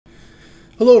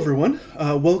Hello everyone,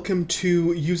 welcome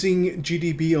to using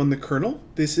GDB on the kernel.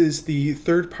 This is the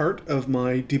third part of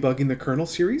my Debugging the Kernel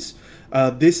series.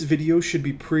 This video should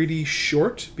be pretty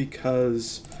short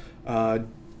because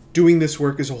doing this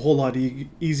work is a whole lot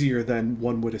easier than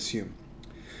one would assume.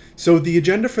 So the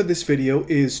agenda for this video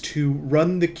is to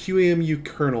run the QEMU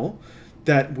kernel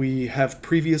that we have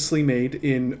previously made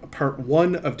in part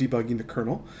 1 of Debugging the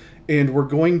Kernel. And we're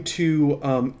going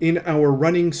to, in our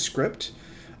running script,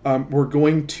 we're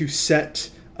going to set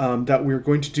that we're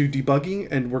going to do debugging,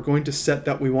 and we're going to set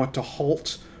that we want to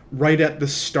halt right at the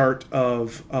start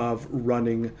of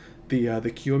running the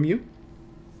QEMU.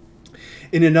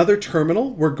 In another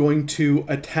terminal, we're going to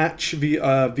attach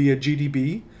via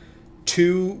GDB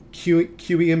to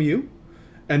QEMU,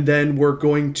 and then we're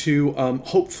going to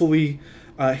hopefully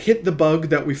hit the bug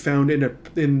that we found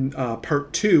in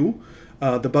part 2,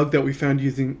 the bug that we found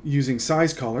using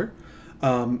syzkaller,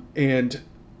 and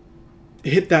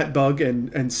hit that bug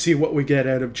and see what we get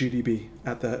out of GDB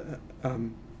at the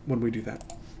when we do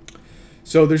that.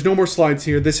 So there's no more slides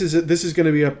here. This is going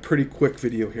to be a pretty quick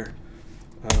video here.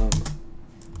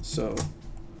 So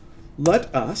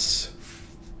let us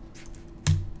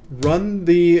run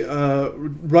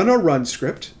our run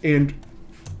script, and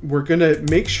we're going to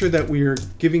make sure that we are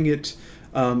giving it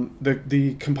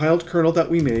the compiled kernel that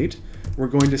we made. We're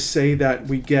going to say that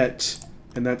we get,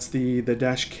 and that's the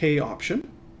 -k option.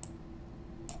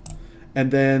 And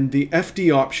then the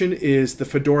FD option is the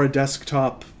Fedora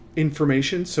desktop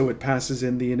information, so it passes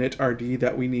in the init RD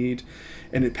that we need,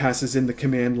 and it passes in the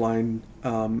command line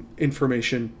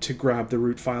information to grab the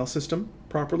root file system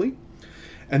properly.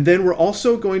 And then we're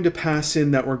also going to pass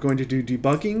in that we're going to do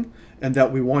debugging, and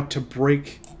that we want to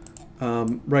break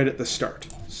right at the start.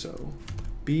 So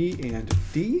B and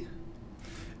D.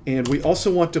 And we also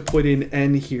want to put in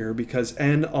N here, because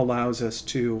N allows us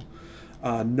to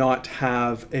not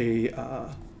have a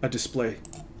display,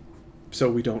 so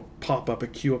we don't pop up a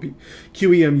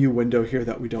QEMU window here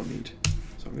that we don't need.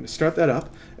 So I'm going to start that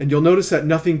up, and you'll notice that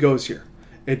nothing goes here.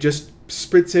 It just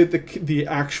spits out the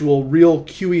actual real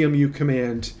QEMU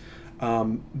command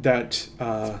that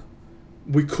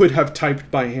we could have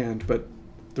typed by hand, but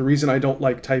the reason I don't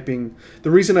like typing, the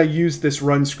reason I use this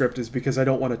run script is because I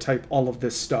don't want to type all of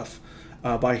this stuff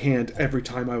by hand every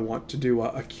time I want to do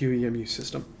a QEMU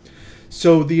system.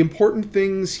 So the important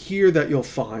things here that you'll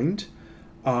find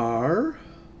are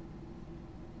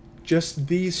just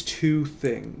these two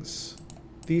things,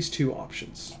 these two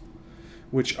options,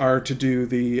 which are to do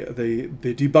the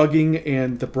debugging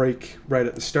and the break right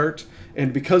at the start.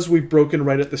 And because we've broken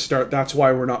right at the start, that's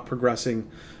why we're not progressing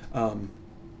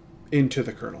into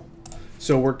the kernel.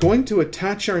 So we're going to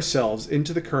attach ourselves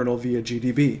into the kernel via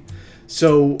GDB.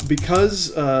 So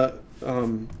because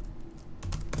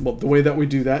well, the way that we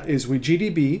do that is we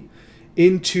GDB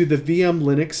into the VM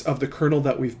Linux of the kernel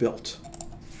that we've built.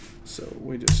 So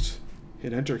we just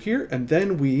hit enter here, and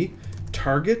then we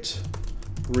target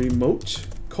remote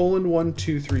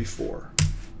 :1234.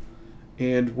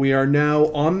 And we are now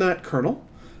on that kernel.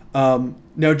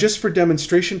 Now, just for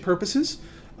demonstration purposes,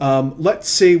 let's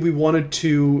say we wanted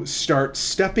to start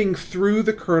stepping through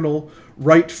the kernel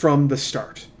right from the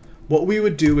start. What we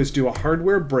would do is do a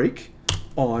hardware break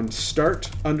on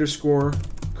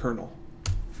start_kernel.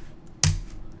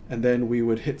 And then we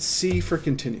would hit C for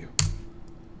continue.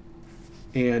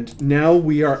 And now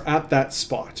we are at that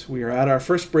spot. We are at our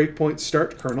first breakpoint,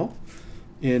 start kernel,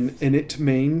 in init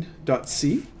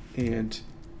main.c, and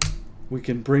we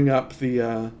can bring up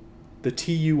the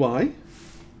TUI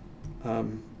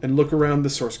and look around the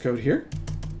source code here.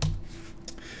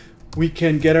 We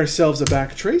can get ourselves a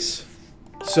backtrace.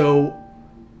 So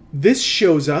this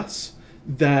shows us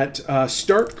that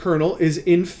start kernel is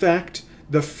in fact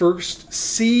the first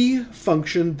C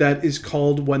function that is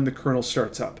called when the kernel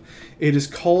starts up. It is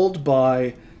called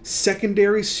by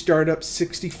secondary startup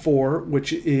 64,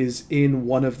 which is in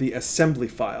one of the assembly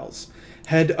files,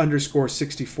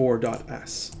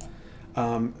 head_64.s.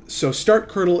 So start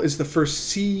kernel is the first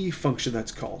C function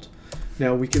that's called.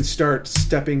 Now we can start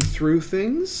stepping through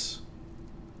things.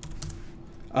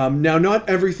 Now, not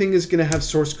everything is going to have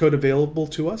source code available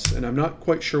to us, and I'm not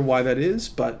quite sure why that is,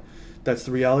 but that's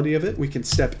the reality of it. We can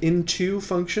step into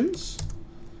functions.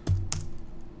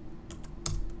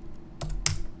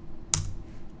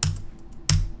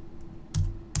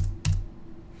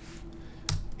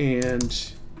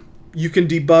 And you can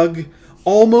debug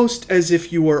almost as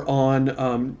if you are on,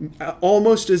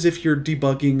 almost as if you're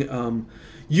debugging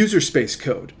user space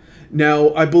code.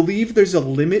 Now, I believe there's a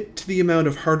limit to the amount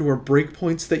of hardware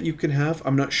breakpoints that you can have.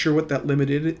 I'm not sure what that limit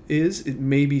is. It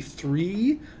may be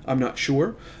 3. I'm not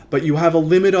sure. But you have a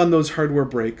limit on those hardware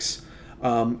breaks.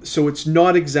 So it's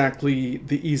not exactly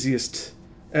the easiest,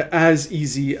 as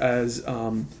easy as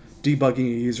debugging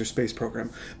a user space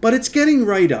program, but it's getting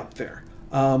right up there.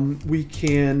 We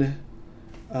can,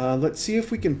 let's see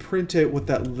if we can print out what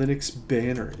that Linux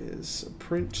banner is.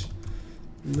 Print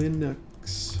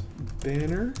Linux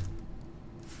banner.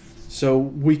 So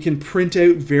we can print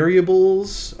out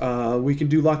variables, we can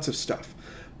do lots of stuff.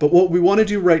 But what we want to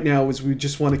do right now is we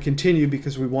just want to continue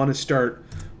because we want to start,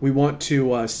 we want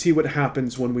to see what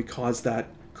happens when we cause that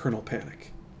kernel panic.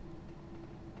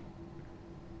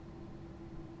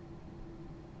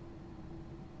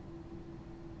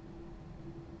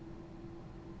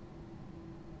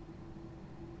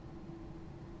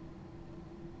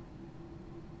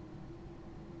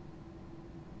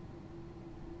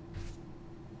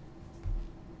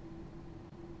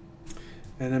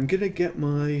 And I'm going to get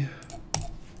my, here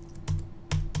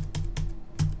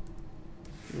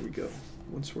we go.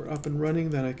 Once we're up and running,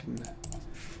 then I can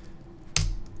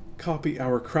copy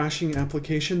our crashing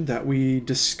application that we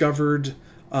discovered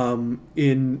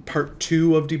in part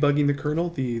 2 of debugging the kernel,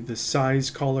 the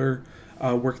syzkaller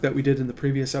work that we did in the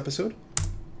previous episode.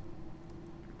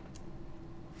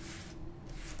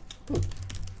 Oh,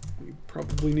 we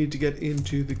probably need to get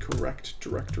into the correct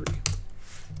directory.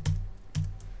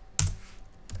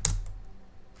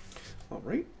 All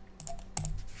right.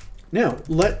 Now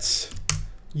let's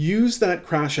use that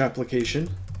crash application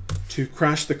to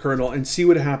crash the kernel and see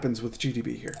what happens with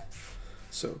GDB here.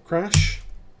 So crash.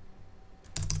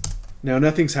 Now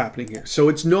nothing's happening here. So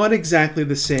it's not exactly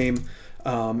the same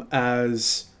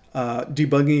as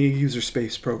debugging a user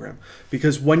space program,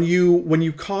 because when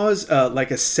you cause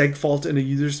like a seg fault in a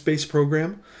user space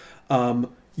program,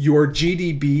 your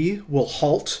GDB will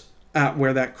halt at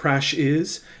where that crash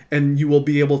is, and you will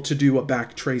be able to do a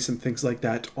backtrace and things like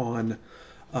that on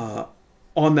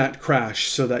that crash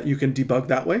so that you can debug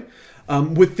that way.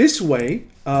 With this way,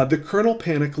 the kernel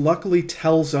panic luckily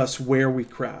tells us where we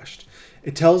crashed.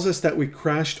 It tells us that we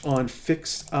crashed on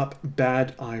fix up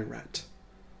bad IRET.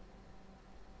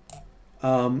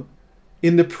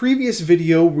 In the previous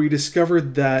video, we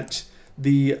discovered that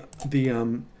the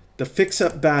fix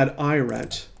up bad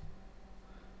IRET,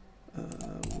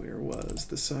 where was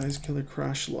the syzkaller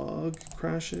crash log?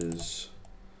 Crashes,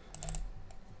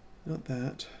 not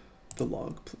that, the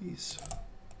log, please.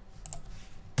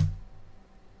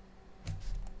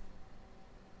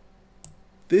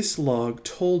 This log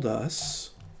told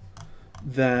us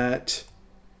that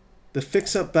the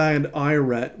fix up bad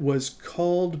IRET was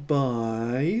called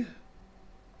by,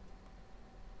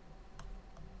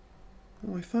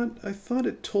 oh, I thought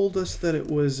it told us that it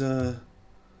was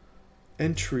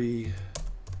entry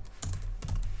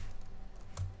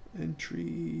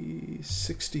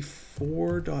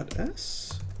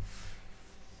 64.s.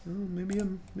 Oh, maybe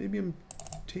I'm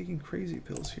taking crazy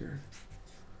pills here.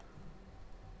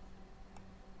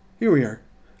 Here we are.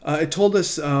 It told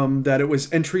us that it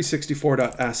was entry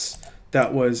 64.s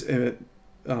that was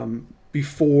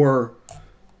before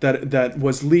that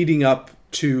was leading up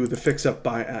to the fix up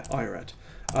by IRET.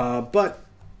 But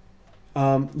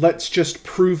let's just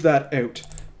prove that out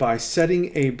by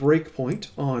setting a breakpoint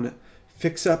on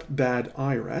fix up bad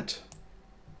IRET.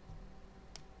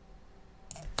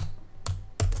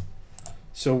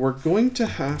 So we're going to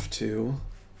have to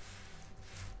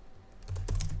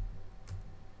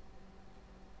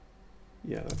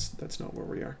that's not where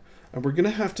we are. And we're going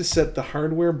to have to set the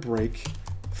hardware break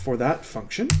for that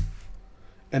function.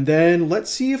 And then let's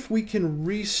see if we can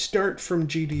restart from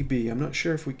GDB. I'm not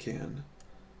sure if we can.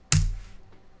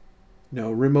 No,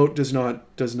 remote does not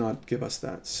give us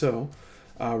that. So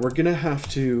we're going to have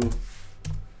to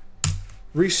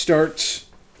restart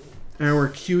our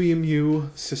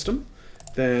QEMU system,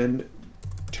 then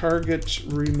target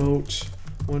remote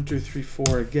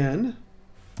 1234 again.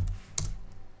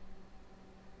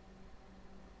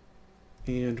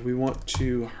 And we want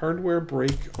to hardware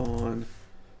break on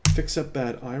fix up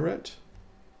bad IRET.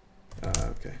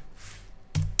 Okay.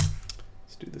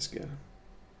 Let's do this again.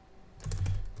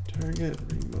 Target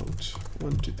remote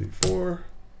 1234.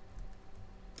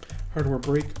 Hardware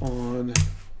break on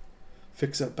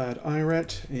fix up bad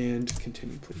IRET and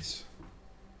continue, please.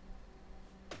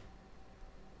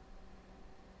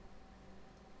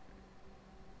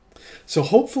 So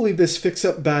hopefully this fix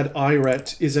up bad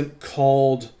IRET isn't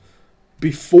called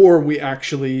before we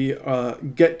actually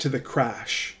get to the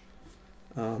crash.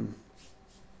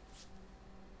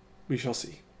 We shall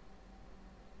see.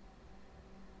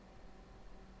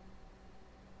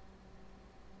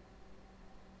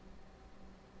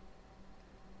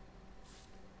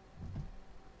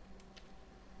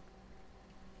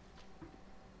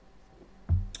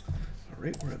 All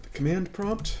right, we're at at the command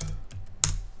prompt.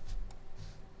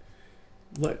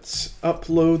 Let's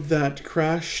upload that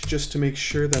crash just to make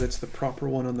sure that it's the proper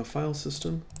one on the file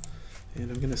system. And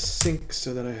I'm going to sync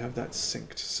so that I have that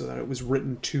synced, so that it was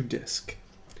written to disk.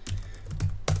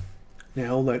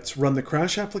 Now let's run the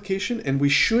crash application, and we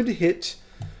should hit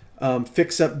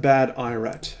fix up bad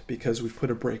IRET because we've put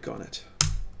a break on it.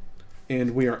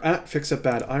 And we are at fix up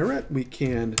bad IRET. We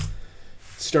can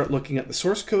start looking at the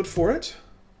source code for it.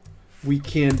 We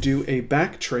can do a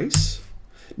backtrace.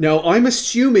 Now I'm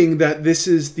assuming that this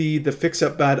is the fix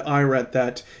up bad IRET,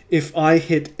 that if I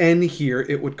hit N here,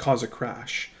 it would cause a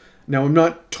crash. Now I'm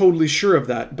not totally sure of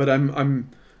that, but I'm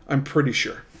pretty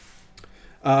sure.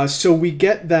 So we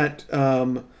get that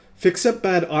fix up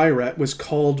bad IRET was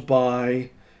called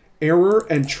by error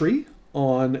entry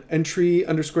on entry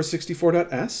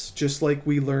 _64.s, just like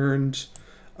we learned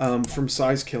from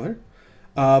syzkaller.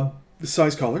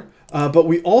 But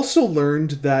we also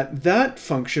learned that that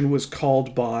function was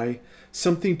called by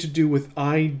something to do with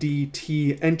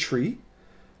IDT entry,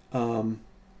 the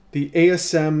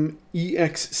ASM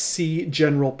EXC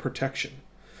general protection.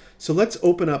 So let's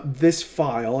open up this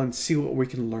file and see what we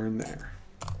can learn there.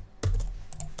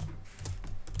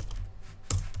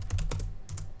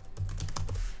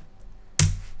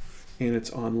 And it's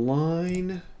on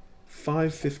line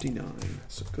 559.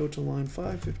 So go to line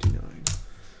 559.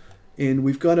 And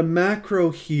we've got a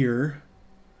macro here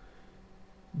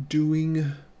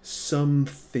doing some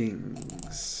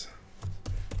things.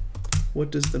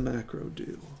 What does the macro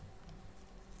do?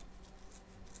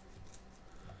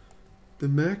 The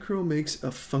macro makes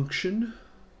a function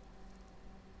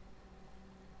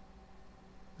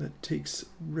that takes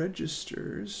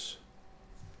registers.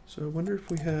 So I wonder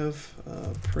if we have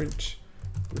print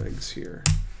regs here.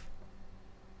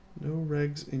 No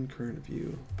regs in current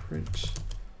view. Print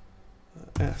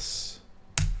S.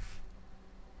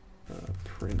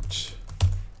 Print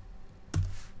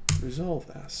resolve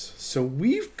S. So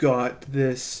we've got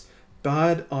this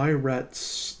bad IRET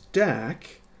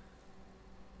stack.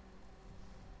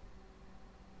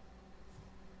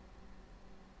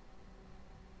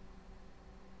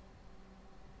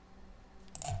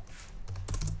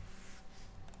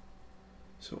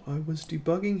 So I was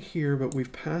debugging here, but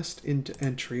we've passed into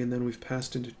entry and then we've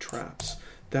passed into traps.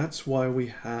 That's why we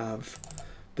have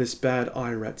this bad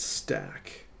IRET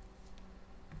stack.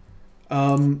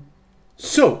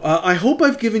 I hope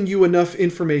I've given you enough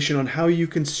information on how you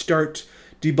can start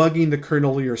debugging the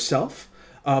kernel yourself.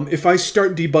 If I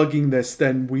start debugging this,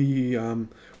 then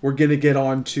we're going to get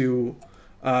on to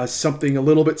something a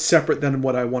little bit separate than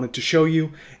what I wanted to show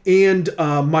you. And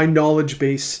my knowledge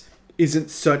base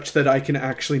isn't such that I can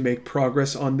actually make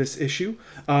progress on this issue.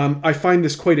 I find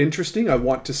this quite interesting. I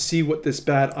want to see what this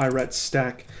bad IRET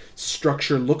stack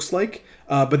structure looks like,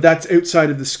 but that's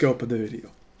outside of the scope of the video.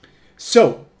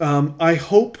 So I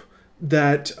hope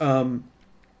that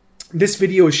this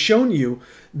video has shown you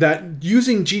that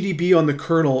using GDB on the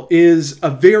kernel is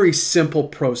a very simple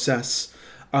process.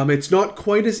 It's not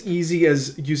quite as easy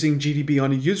as using GDB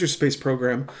on a user space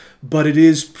program, but it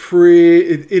is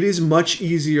much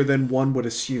easier than one would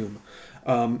assume.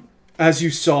 As you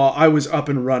saw, I was up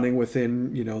and running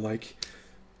within, like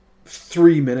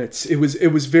 3 minutes. It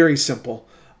was very simple.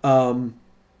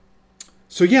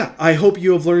 So yeah, I hope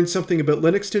you have learned something about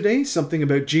Linux today, something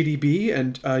about GDB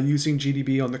and using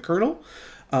GDB on the kernel.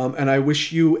 And I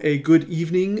wish you a good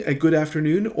evening, a good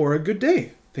afternoon, or a good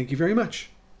day. Thank you very much.